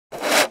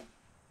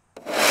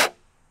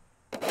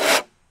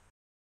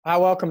Hi,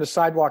 welcome to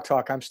Sidewalk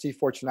Talk. I'm Steve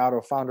Fortunato,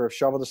 founder of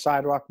Shovel the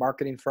Sidewalk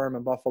marketing firm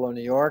in Buffalo,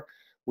 New York.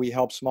 We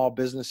help small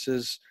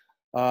businesses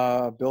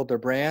build their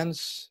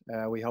brands.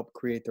 We help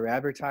create their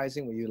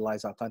advertising. We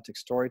utilize authentic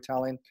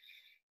storytelling.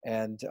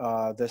 And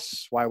this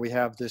is why we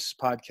have this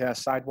podcast,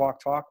 Sidewalk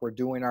Talk. We're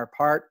doing our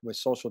part with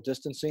social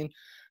distancing,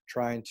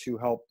 trying to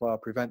help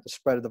prevent the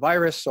spread of the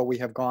virus. So we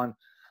have gone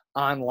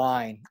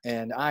online.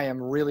 And I am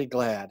really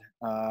glad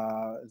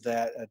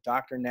that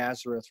Dr.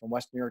 Nazareth from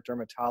West New York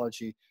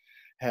Dermatology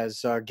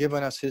has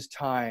given us his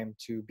time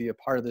to be a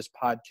part of this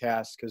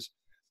podcast. Because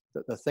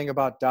the thing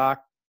about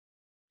Doc,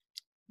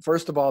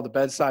 first of all, the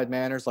bedside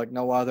manners like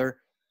no other.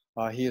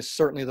 He is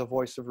certainly the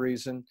voice of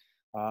reason.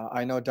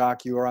 I know,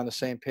 Doc, you are on the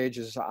same page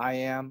as I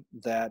am,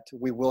 that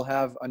we will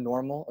have a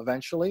normal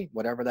eventually,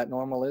 whatever that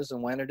normal is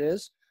and when it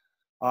is.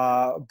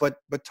 But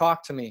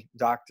talk to me,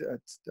 Doc.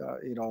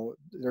 You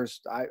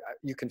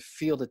can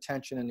feel the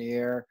tension in the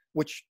air,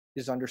 which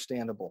is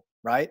understandable,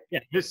 right? Yeah,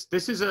 this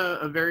is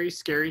a very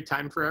scary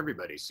time for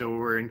everybody. So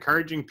we're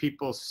encouraging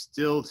people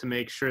still to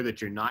make sure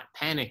that you're not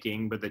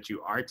panicking, but that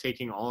you are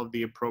taking all of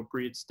the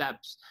appropriate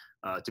steps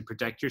to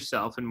protect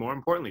yourself and, more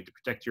importantly, to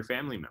protect your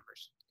family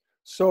members.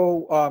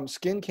 So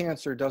skin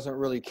cancer doesn't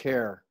really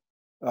care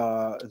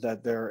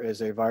that there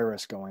is a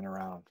virus going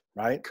around,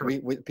 right?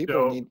 Correct.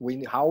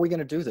 How are we going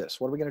to do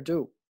this? What are we going to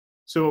do?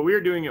 So what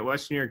we're doing at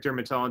West New York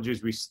Dermatology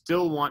is we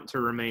still want to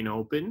remain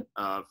open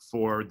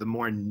for the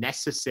more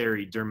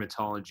necessary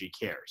dermatology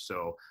care.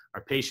 So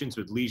our patients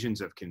with lesions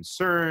of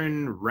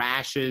concern,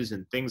 rashes,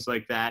 and things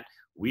like that,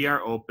 we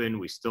are open.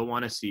 We still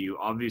want to see you.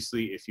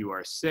 Obviously, if you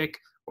are sick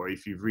or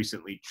if you've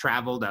recently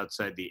traveled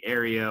outside the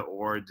area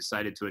or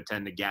decided to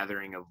attend a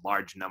gathering of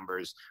large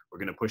numbers, we're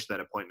going to push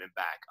that appointment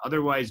back.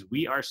 Otherwise,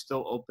 we are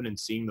still open and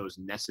seeing those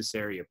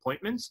necessary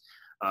appointments.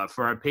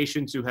 For our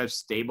patients who have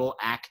stable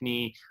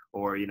acne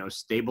or,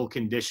 stable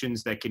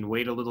conditions that can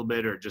wait a little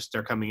bit or just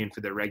are coming in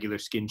for their regular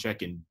skin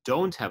check and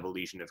don't have a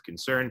lesion of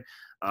concern,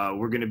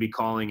 we're going to be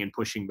calling and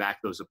pushing back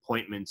those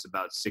appointments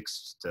about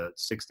 6 to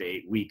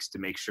 8 weeks to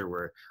make sure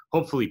we're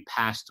hopefully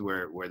past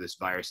where this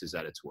virus is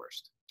at its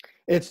worst.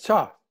 It's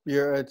tough.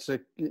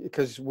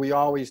 Because we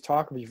always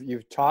talk.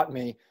 You've taught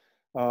me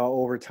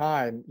over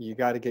time. You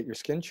got to get your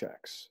skin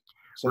checks.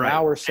 So Right.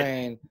 Now we're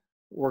saying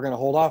we're going to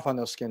hold off on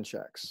those skin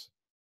checks.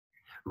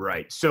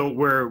 Right. So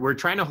we're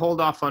trying to hold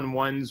off on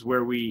ones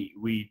where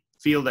we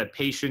feel that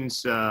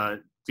patients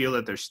feel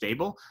that they're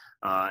stable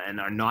and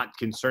are not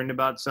concerned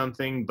about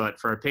something. But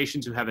for our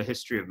patients who have a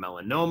history of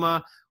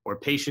melanoma or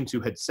patients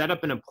who had set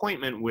up an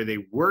appointment where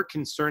they were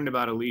concerned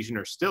about a lesion,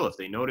 or still if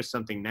they notice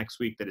something next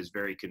week that is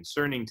very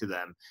concerning to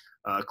them,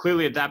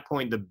 clearly at that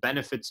point, the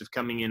benefits of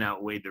coming in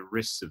outweigh the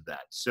risks of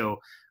that. So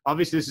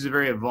obviously this is a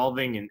very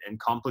evolving and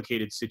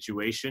complicated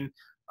situation.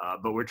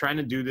 But we're trying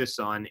to do this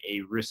on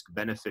a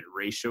risk-benefit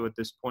ratio at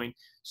this point.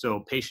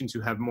 So patients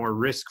who have more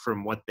risk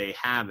from what they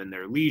have in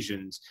their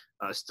lesions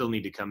still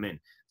need to come in.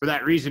 For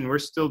that reason, we're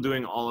still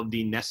doing all of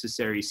the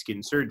necessary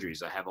skin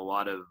surgeries. I have a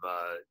lot of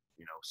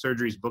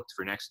surgeries booked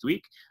for next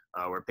week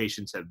where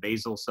patients have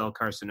basal cell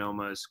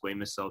carcinomas,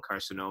 squamous cell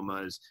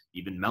carcinomas,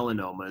 even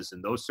melanomas,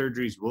 and those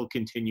surgeries will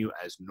continue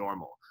as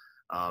normal.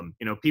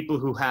 People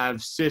who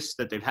have cysts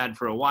that they've had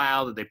for a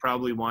while that they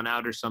probably want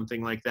out or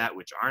something like that,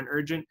 which aren't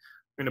urgent,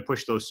 we're going to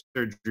push those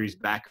surgeries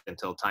back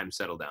until time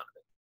settle down a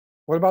bit.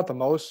 What about the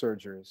Mohs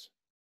surgeries?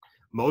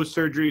 Mohs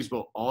surgeries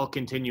will all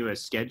continue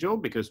as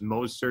scheduled because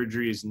Mohs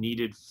surgery is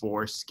needed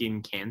for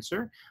skin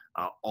cancer.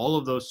 All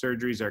of those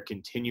surgeries are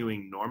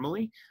continuing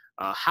normally.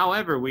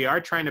 However, we are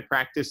trying to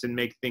practice and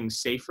make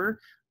things safer.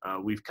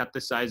 We've cut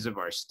the size of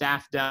our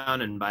staff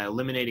down, and by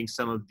eliminating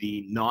some of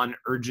the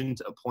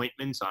non-urgent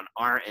appointments on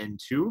our end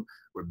too,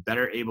 we're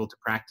better able to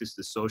practice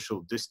the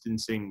social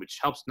distancing, which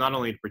helps not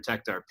only to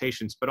protect our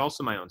patients, but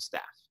also my own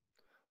staff.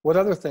 What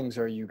other things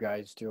are you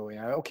guys doing?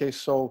 Okay,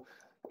 so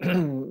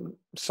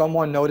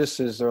someone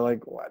notices, they're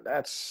like, well,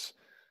 that's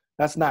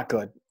not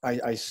good.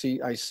 I see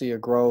a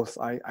growth.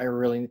 I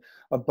really,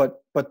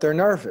 but they're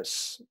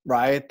nervous,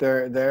 right?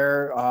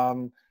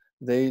 The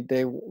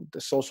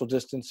social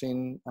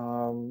distancing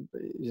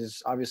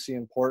is obviously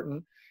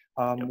important.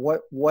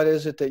 Yep. What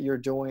is it that you're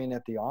doing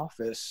at the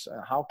office?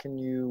 How can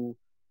you,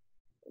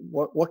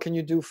 what can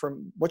you do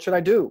what should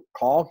I do?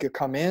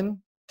 Come in,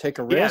 take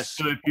a risk?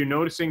 So if you're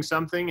noticing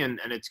something and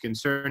it's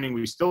concerning,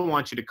 we still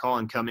want you to call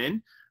and come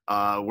in.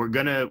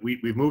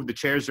 We've moved the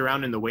chairs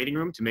around in the waiting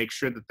room to make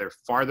sure that they're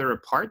farther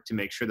apart, to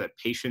make sure that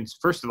patients,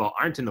 first of all,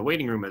 aren't in the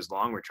waiting room as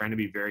long. We're trying to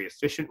be very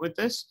efficient with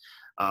this.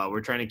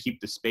 We're trying to keep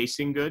the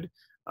spacing good.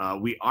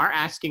 We are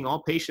asking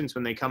all patients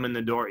when they come in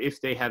the door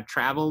if they have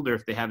traveled or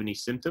if they have any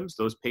symptoms.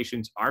 Those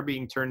patients are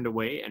being turned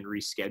away and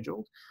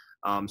rescheduled.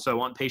 So I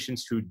want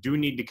patients who do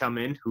need to come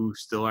in, who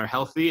still are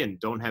healthy and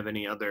don't have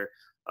any other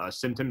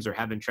symptoms or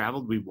haven't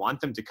traveled, we want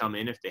them to come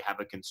in if they have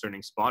a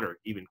concerning spot or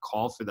even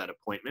call for that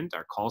appointment.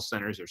 Our call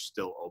centers are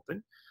still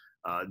open.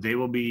 They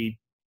will be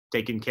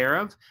taken care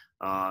of.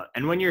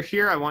 And when you're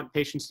here, I want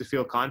patients to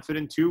feel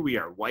confident too. We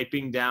are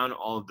wiping down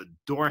all of the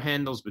door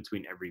handles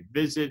between every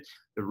visit.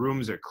 The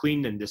rooms are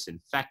cleaned and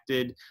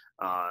disinfected.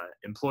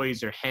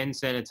 Employees are hand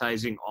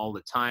sanitizing all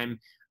the time.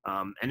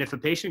 And if a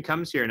patient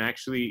comes here and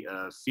actually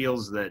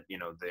feels that, you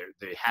know,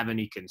 they have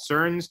any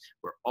concerns,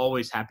 we're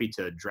always happy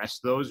to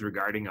address those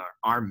regarding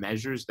our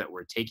measures that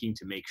we're taking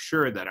to make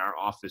sure that our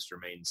office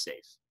remains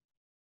safe.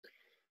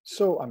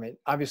 So, I mean,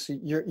 obviously,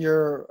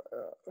 you're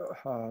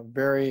a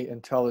very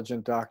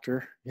intelligent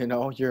doctor. You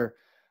know,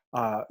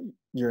 uh,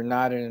 you're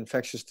not an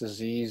infectious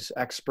disease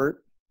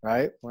expert,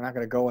 right? We're not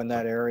going to go in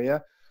that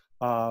area.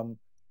 Um,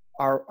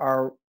 are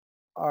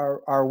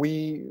are are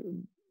we?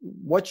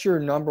 What's your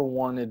number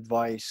one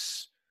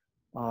advice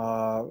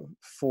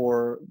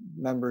for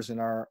members in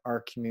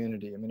our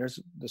community? I mean, there's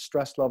the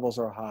stress levels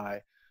are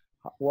high.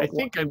 I What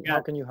think I've can how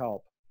got can you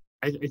help?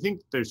 I think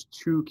there's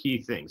two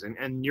key things,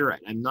 and you're right.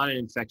 I'm not an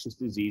infectious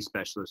disease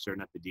specialist or an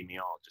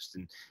epidemiologist,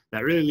 and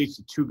that really leads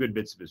to two good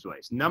bits of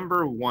advice.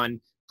 Number one,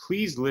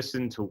 please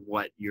listen to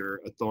what your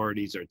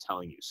authorities are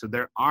telling you. So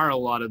there are a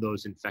lot of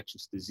those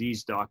infectious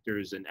disease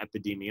doctors and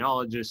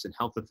epidemiologists and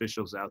health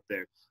officials out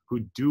there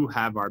who do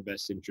have our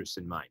best interests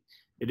in mind.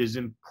 It is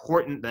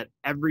important that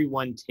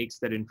everyone takes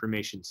that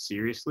information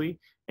seriously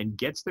and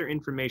gets their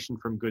information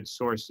from good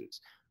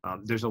sources.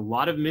 There's a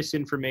lot of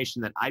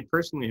misinformation that I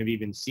personally have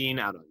even seen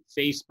out on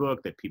Facebook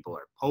that people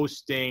are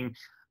posting.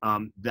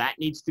 That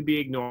needs to be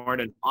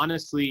ignored. And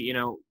honestly, you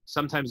know,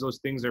 sometimes those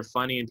things are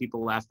funny and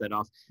people laugh that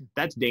off.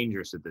 That's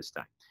dangerous at this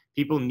time.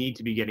 People need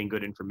to be getting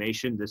good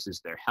information. This is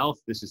their health.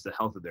 This is the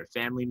health of their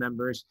family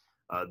members.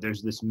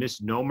 There's this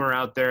misnomer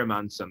out there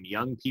among some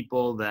young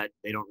people that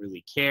they don't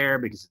really care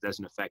because it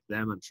doesn't affect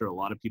them. I'm sure a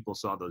lot of people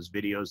saw those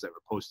videos that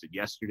were posted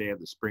yesterday of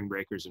the spring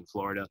breakers in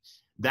Florida.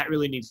 That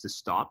really needs to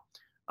stop.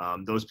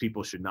 Those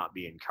people should not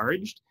be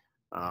encouraged.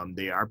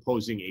 They are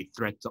posing a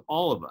threat to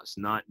all of us,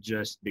 not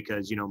just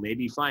because, you know,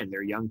 maybe fine,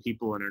 they're young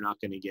people and are not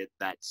going to get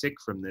that sick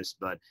from this,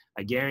 but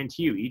I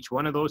guarantee you, each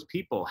one of those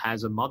people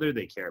has a mother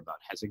they care about,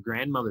 has a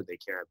grandmother they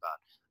care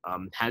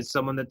about, has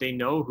someone that they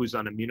know who's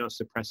on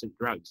immunosuppressant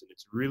drugs. And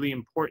it's really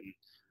important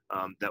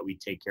that we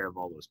take care of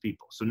all those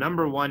people. So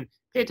number one,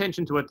 pay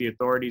attention to what the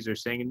authorities are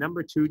saying. And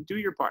number two, do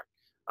your part.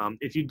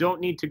 If you don't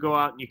need to go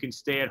out and you can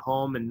stay at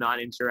home and not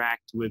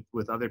interact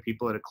with other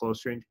people at a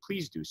close range,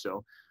 please do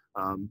so.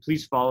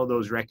 Please follow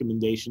those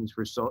recommendations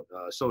for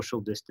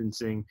social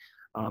distancing.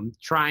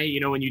 Try, you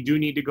know, when you do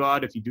need to go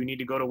out, if you do need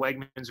to go to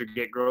Wegmans or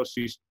get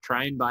groceries,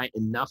 try and buy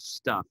enough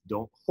stuff.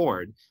 Don't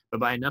hoard, but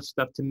buy enough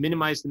stuff to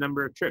minimize the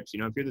number of trips. You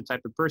know, if you're the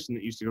type of person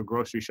that used to go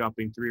grocery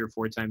shopping 3 or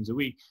 4 times a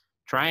week,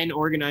 try and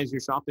organize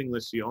your shopping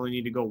list so you only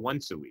need to go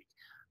once a week.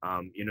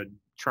 You know,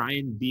 try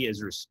and be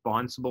as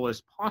responsible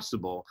as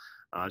possible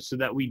so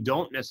that we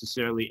don't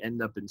necessarily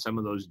end up in some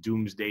of those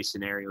doomsday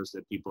scenarios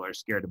that people are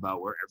scared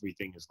about where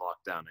everything is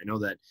locked down. I know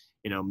that,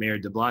 you know, Mayor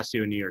de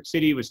Blasio in New York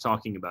City was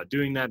talking about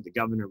doing that. The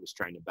governor was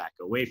trying to back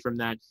away from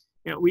that.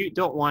 You know, we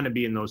don't want to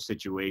be in those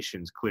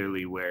situations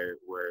clearly where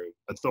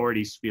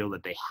authorities feel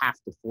that they have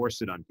to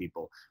force it on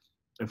people.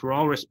 If we're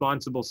all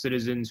responsible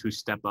citizens who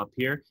step up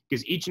here,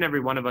 because each and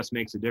every one of us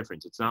makes a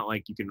difference. It's not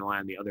like you can rely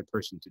on the other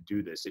person to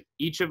do this. If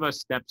each of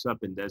us steps up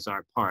and does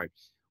our part,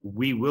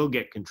 we will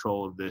get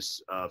control of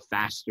this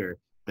faster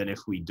than if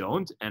we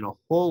don't, and a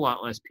whole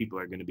lot less people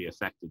are going to be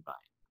affected by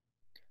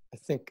it. I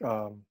think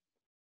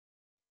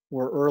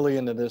we're early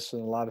into this,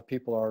 and a lot of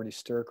people are already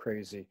stir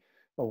crazy.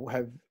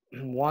 Have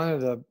one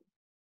of the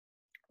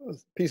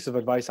piece of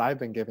advice I've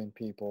been giving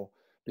people,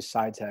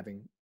 besides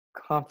having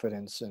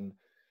confidence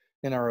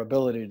in our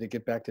ability to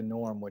get back to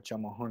norm, which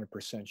I'm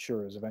 100%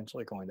 sure is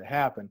eventually going to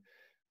happen,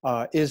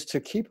 is to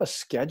keep a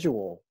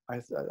schedule.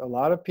 A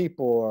lot of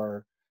people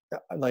are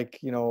like,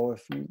 you know,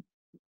 if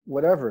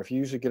you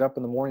usually get up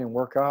in the morning and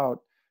work out,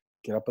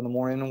 get up in the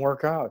morning and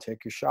work out,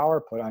 take your shower,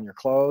 put on your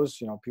clothes.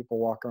 You know, people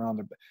walk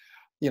around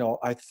you know,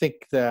 I think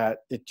that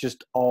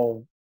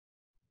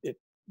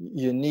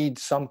you need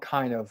some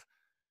kind of,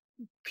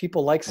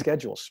 people like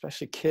schedules,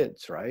 especially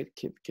kids, right?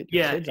 Get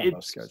your kids on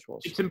those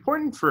schedules. It's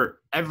important for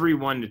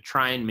everyone to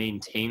try and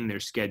maintain their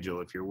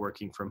schedule. If you're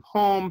working from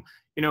home,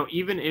 you know,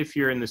 even if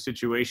you're in the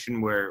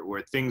situation where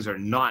things are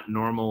not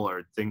normal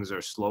or things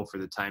are slow for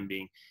the time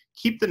being,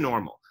 keep the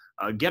normal.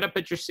 Get up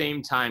at your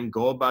same time,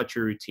 go about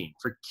your routine.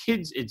 For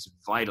kids, it's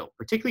vital,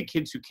 particularly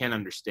kids who can't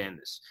understand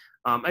this.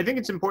 I think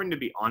it's important to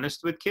be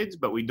honest with kids,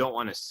 but we don't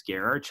want to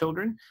scare our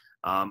children.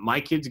 My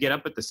kids get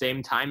up at the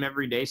same time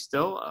every day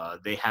still.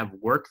 They have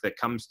work that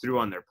comes through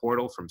on their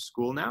portal from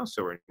school now,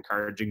 so we're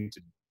encouraging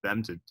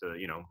them to,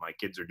 you know, my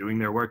kids are doing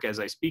their work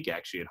as I speak,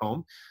 actually, at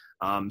home.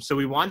 So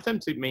we want them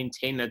to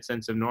maintain that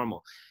sense of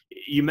normal.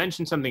 You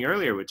mentioned something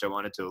earlier, which I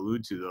wanted to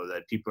allude to, though,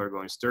 that people are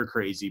going stir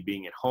crazy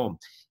being at home.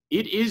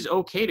 It is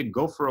okay to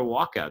go for a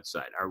walk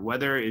outside. Our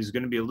weather is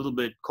going to be a little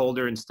bit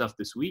colder and stuff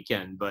this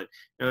weekend, but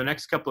you know, the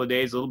next couple of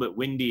days, a little bit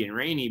windy and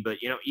rainy,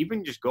 but you know,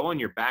 even just go in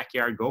your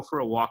backyard, go for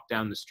a walk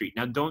down the street.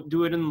 Now, don't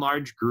do it in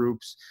large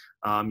groups.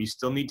 You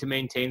still need to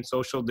maintain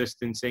social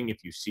distancing.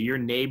 If you see your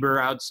neighbor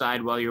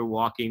outside while you're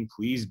walking,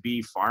 please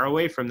be far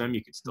away from them.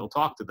 You can still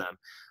talk to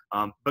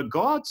them. But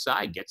go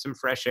outside, get some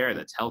fresh air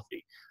that's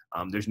healthy.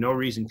 There's no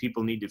reason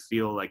people need to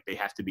feel like they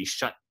have to be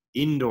shut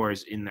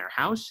indoors in their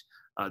house.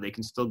 They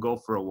can still go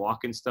for a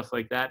walk and stuff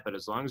like that. But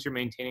as long as you're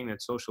maintaining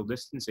that social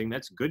distancing,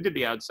 that's good to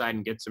be outside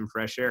and get some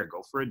fresh air.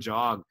 Go for a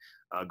jog,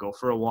 go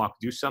for a walk,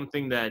 do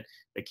something that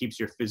keeps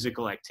your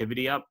physical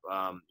activity up.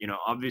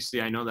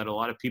 Obviously I know that a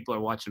lot of people are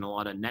watching a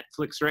lot of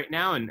Netflix right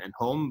now and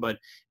home, but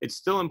it's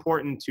still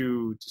important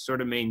to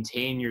sort of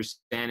maintain your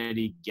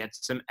sanity, get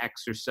some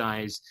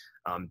exercise,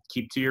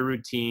 keep to your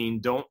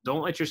routine. Don't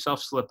let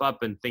yourself slip up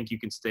and think you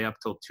can stay up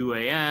till 2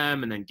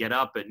 a.m. and then get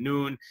up at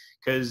noon.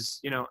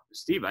 Cause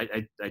Steve,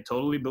 I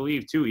totally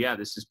believe too. Yeah,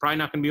 this is probably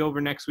not going to be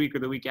over next week or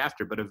the week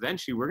after, but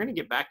eventually we're going to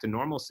get back to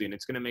normalcy, and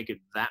it's going to make it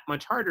that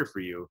much harder for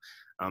you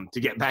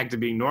to get back to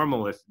being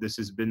normal if this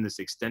has been this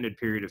extended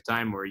period of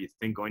time where you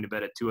think going to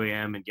bed at 2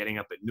 a.m. and getting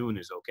up at noon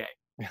is okay.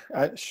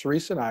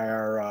 Sharice and I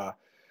are,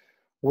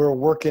 we're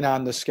working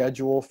on the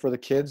schedule for the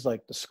kids,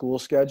 like the school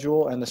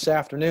schedule. And this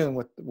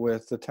afternoon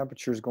with the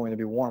temperatures going to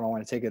be warm, I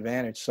want to take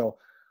advantage. So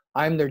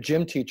I'm their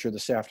gym teacher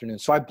this afternoon.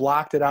 So I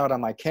blocked it out on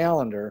my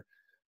calendar,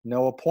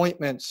 no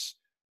appointments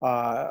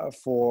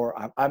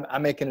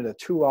I'm making it a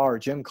 2-hour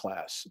gym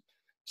class.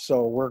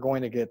 So they're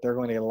going to get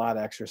a lot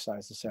of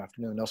exercise this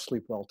afternoon. They'll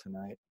sleep well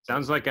tonight.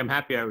 Sounds like I'm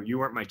happy you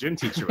weren't my gym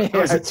teacher. Get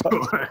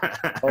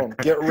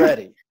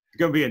ready. It's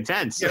going to be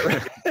intense.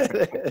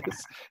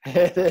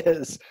 It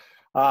is.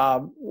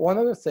 One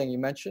other thing, you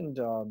mentioned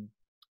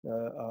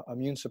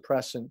immune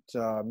suppressant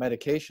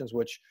medications,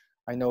 which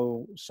I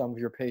know some of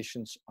your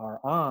patients are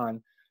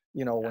on.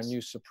 Yes. When you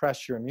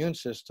suppress your immune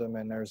system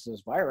and there's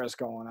this virus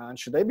going on,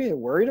 should they be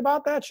worried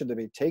about that? Should they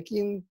be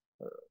taking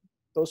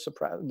those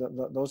kind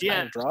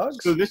of drugs?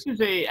 So this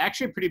is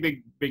actually a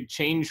pretty big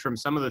change from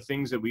some of the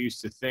things that we used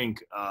to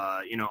think.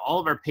 All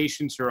of our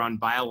patients are on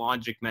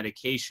biologic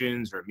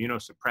medications or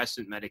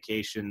immunosuppressant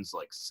medications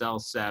like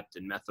Cellcept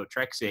and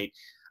methotrexate.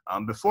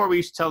 Before, we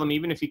used to tell them,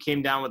 even if you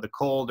came down with a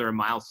cold or a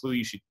mild flu,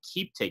 you should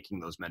keep taking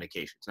those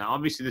medications. Now,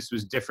 obviously, this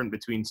was different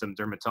between some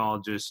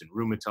dermatologists and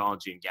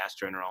rheumatology and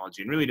gastroenterology,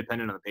 and really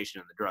dependent on the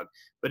patient and the drug.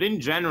 But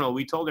in general,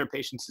 we told our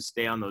patients to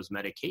stay on those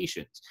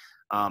medications.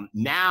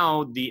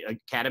 Now, the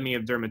Academy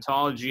of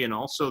Dermatology and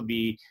also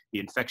the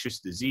infectious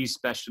disease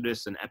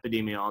specialists and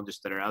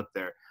epidemiologists that are out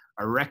there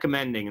are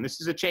recommending, and this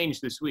is a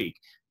change this week,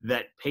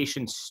 that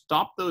patients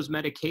stop those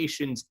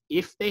medications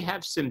if they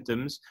have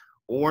symptoms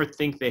or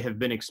think they have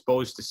been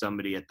exposed to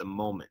somebody at the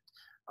moment.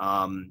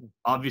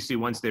 Obviously,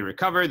 once they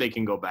recover, they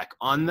can go back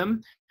on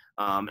them.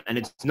 And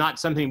it's not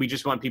something we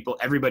just want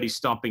everybody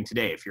stopping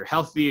today. If you're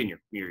healthy and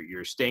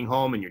you're staying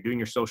home and you're doing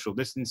your social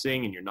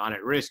distancing and you're not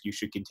at risk, you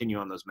should continue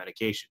on those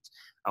medications.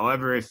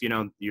 However, if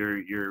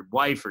your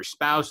wife or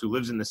spouse who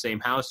lives in the same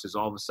house has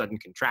all of a sudden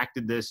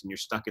contracted this and you're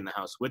stuck in the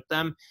house with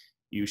them,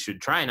 you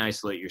should try and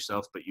isolate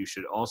yourself, but you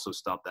should also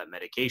stop that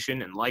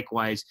medication. And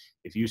likewise,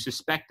 if you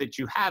suspect that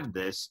you have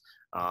this,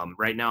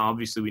 right now,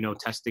 obviously, we know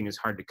testing is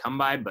hard to come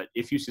by, but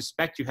if you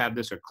suspect you have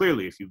this, or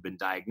clearly if you've been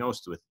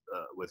diagnosed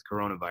with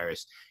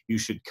coronavirus, you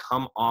should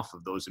come off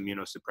of those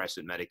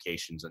immunosuppressant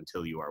medications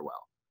until you are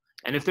well.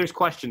 And if there's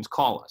questions,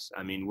 call us.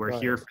 I mean, we're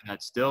here for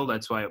that still.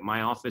 That's why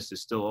my office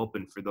is still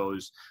open for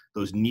those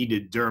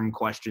needed derm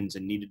questions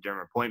and needed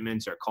derm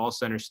appointments. Our call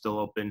center is still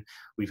open.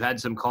 We've had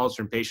some calls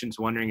from patients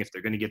wondering if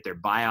they're going to get their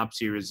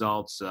biopsy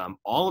results.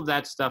 All of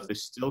that stuff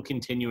is still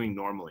continuing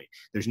normally.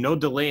 There's no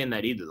delay in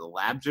that either. The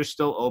labs are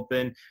still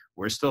open.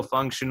 We're still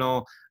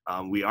functional.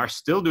 We are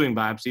still doing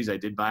biopsies. I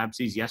did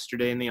biopsies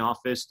yesterday in the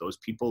office. Those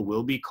people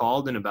will be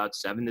called in about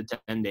 7 to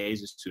 10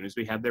 days as soon as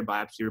we have their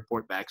biopsy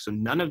report back. So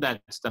none of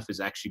that stuff is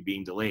actually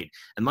being delayed.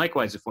 And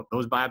likewise, if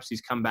those biopsies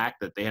come back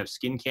that they have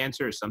skin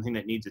cancer or something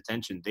that needs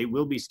attention, they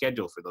will be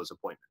scheduled for those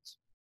appointments.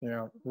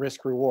 Yeah,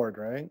 risk reward,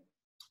 right?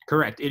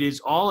 Correct. It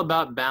is all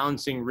about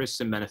balancing risks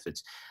and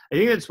benefits. I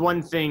think that's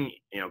one thing,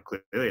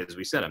 clearly, as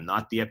we said, I'm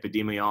not the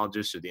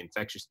epidemiologist or the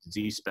infectious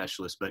disease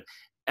specialist, but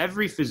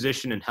every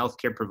physician and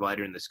healthcare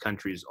provider in this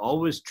country is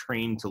always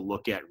trained to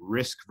look at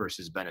risk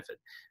versus benefit.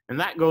 And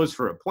that goes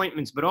for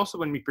appointments, but also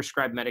when we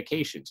prescribe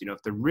medications.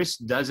 If the risk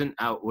doesn't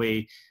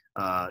outweigh,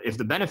 if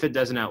the benefit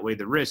doesn't outweigh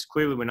the risk,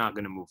 clearly we're not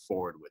going to move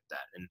forward with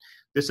that. And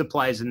this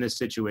applies in this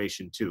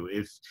situation too.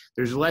 If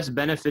there's less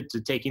benefit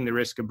to taking the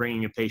risk of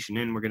bringing a patient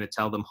in, we're going to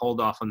tell them,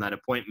 hold off on that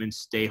appointment,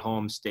 stay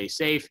home, stay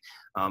safe.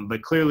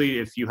 But clearly,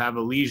 if you have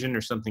a lesion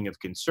or something of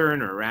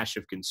concern or a rash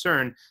of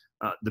concern,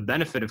 the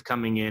benefit of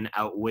coming in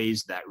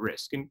outweighs that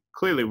risk. And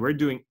clearly, we're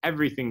doing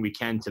everything we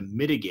can to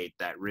mitigate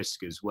that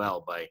risk as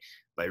well by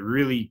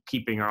really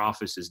keeping our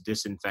office as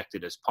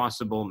disinfected as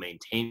possible,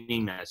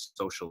 maintaining that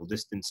social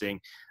distancing,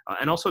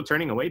 and also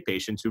turning away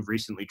patients who've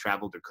recently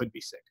traveled or could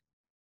be sick.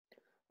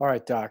 All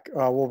right, Doc,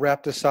 we'll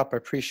wrap this up. I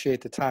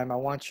appreciate the time. I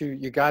want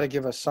you got to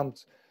give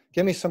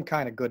me some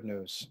kind of good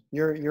news.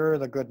 You're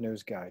the good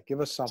news guy. Give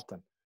us something.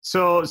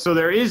 So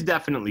there is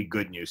definitely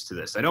good news to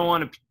this. I don't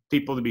want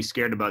people to be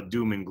scared about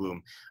doom and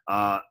gloom.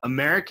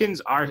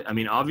 Americans are, I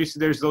mean, obviously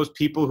there's those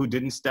people who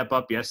didn't step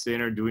up yesterday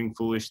and are doing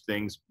foolish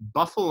things.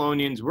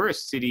 Buffalonians, we're a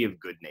city of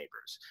good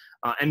neighbors.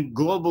 And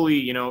globally,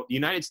 you know, the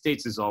United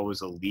States is always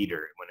a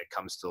leader when it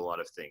comes to a lot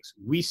of things.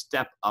 We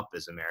step up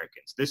as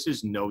Americans. This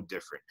is no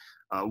different.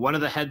 One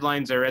of the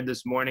headlines I read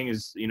this morning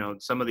is, you know,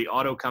 some of the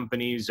auto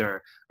companies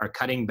are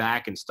cutting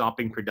back and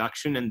stopping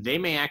production, and they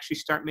may actually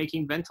start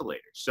making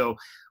ventilators. So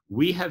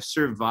we have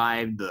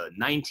survived the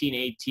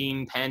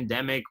 1918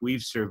 pandemic.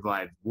 We've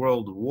survived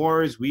world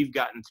wars. We've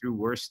gotten through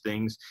worse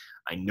things.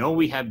 I know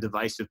we have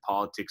divisive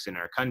politics in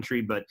our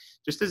country, but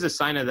just as a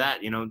sign of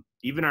that, you know,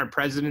 even our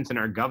president and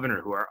our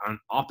governor, who are on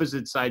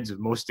opposite sides of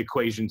most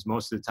equations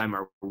most of the time,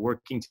 are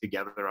working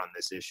together on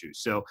this issue.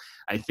 So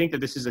I think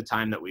that this is a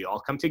time that we all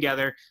come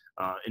together.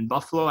 In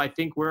Buffalo, I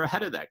think we're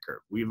ahead of that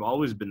curve. We've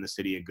always been the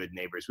city of good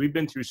neighbors. We've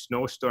been through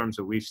snowstorms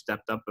where we've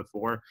stepped up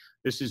before.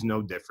 This is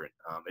no different.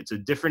 It's a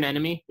different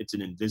enemy. It's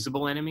an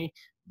invisible enemy,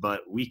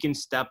 but we can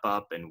step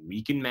up and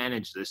we can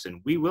manage this, and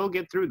we will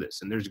get through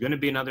this. And there's going to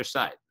be another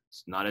side.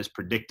 It's not as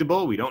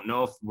predictable. We don't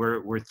know if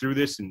we're through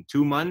this in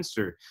 2 months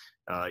or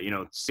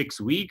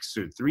 6 weeks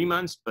or 3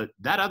 months, but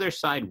that other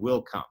side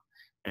will come,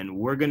 and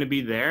we're going to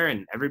be there,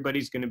 and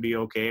everybody's going to be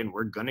okay, and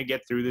we're going to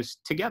get through this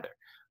together.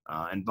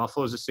 And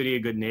Buffalo is a city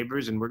of good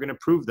neighbors, and we're going to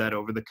prove that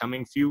over the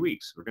coming few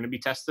weeks. We're going to be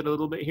tested a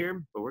little bit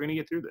here, but we're going to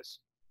get through this.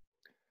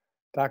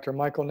 Dr.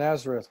 Michael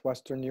Nazareth,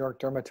 Western New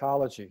York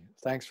Dermatology.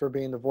 Thanks for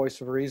being the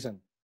voice of reason.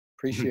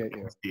 Appreciate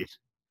you.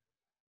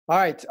 All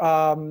right,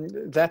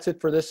 that's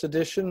it for this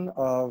edition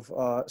of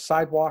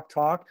Sidewalk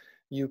Talk.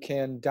 You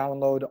can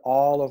download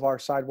all of our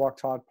Sidewalk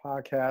Talk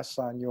podcasts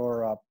on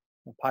your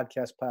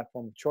podcast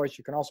platform of choice.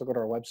 You can also go to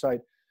our website,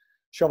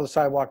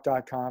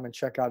 shovelthesidewalk.com, and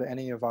check out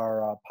any of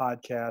our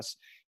podcasts.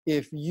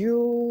 If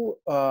you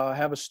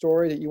have a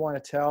story that you want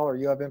to tell, or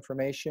you have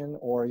information,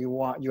 or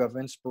you have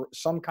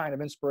some kind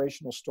of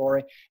inspirational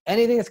story,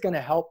 anything that's going to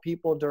help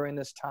people during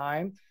this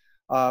time,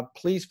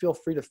 please feel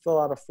free to fill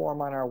out a form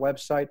on our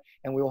website,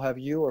 and we will have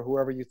you or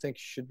whoever you think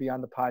should be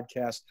on the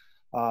podcast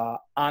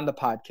on the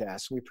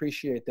podcast. We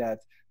appreciate that.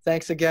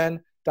 Thanks again,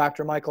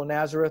 Dr. Michael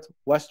Nazareth,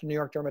 Western New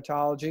York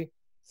Dermatology.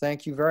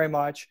 Thank you very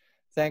much.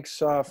 Thanks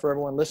for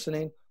everyone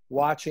listening,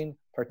 watching,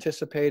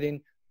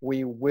 participating.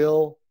 We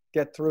will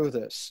get through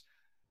this.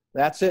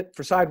 That's it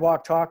for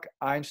Sidewalk Talk.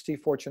 I'm Steve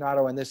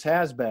Fortunato, and this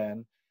has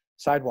been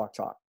Sidewalk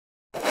Talk.